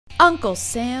Uncle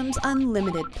Sam's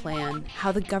Unlimited Plan,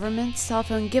 how the government's cell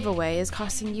phone giveaway is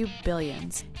costing you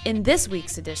billions. In this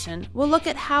week's edition, we'll look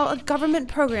at how a government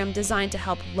program designed to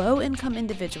help low-income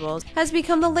individuals has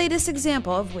become the latest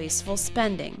example of wasteful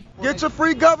spending. Get your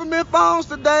free government phones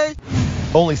today.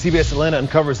 Only CBS Atlanta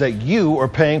uncovers that you are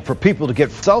paying for people to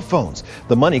get cell phones.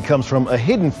 The money comes from a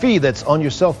hidden fee that's on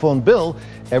your cell phone bill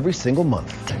every single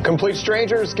month. Complete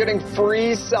strangers getting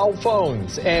free cell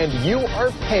phones, and you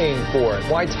are paying for it.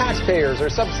 Why taxpayers are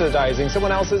subsidizing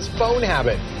someone else's phone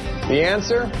habit. The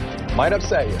answer might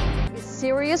upset you.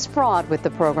 Serious fraud with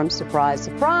the program, surprise,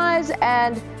 surprise,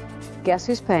 and guess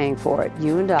who's paying for it?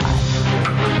 You and I.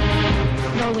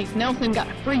 Darlene Nelson got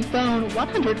a free phone,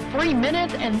 100 free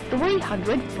minutes, and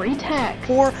 300 free texts.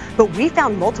 But we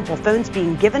found multiple phones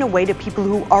being given away to people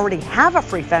who already have a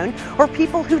free phone or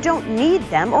people who don't need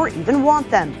them or even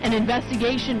want them. An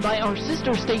investigation by our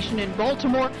sister station in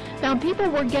Baltimore found people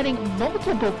were getting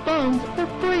multiple phones for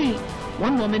free.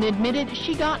 One woman admitted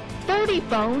she got 30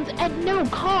 phones at no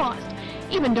cost.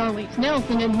 Even Darlene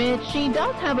Nelson admits she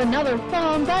does have another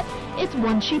phone, but it's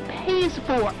one she pays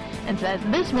for, and says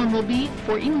this one will be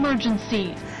for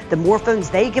emergencies. The more phones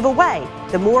they give away,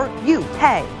 the more you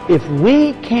pay. If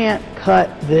we can't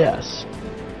cut this,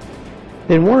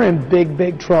 then we're in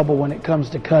big trouble when it comes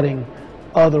to cutting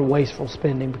other wasteful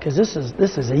spending, because this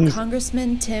is easy.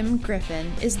 Congressman Tim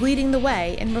Griffin is leading the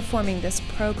way in reforming this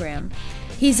program.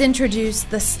 He's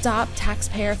introduced the Stop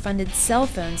Taxpayer-Funded Cell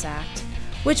Phones Act,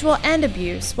 which will end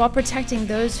abuse while protecting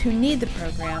those who need the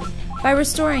program by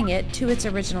restoring it to its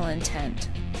original intent.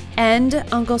 And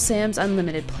Uncle Sam's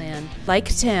Unlimited Plan. Like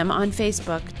Tim on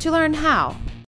Facebook to learn how.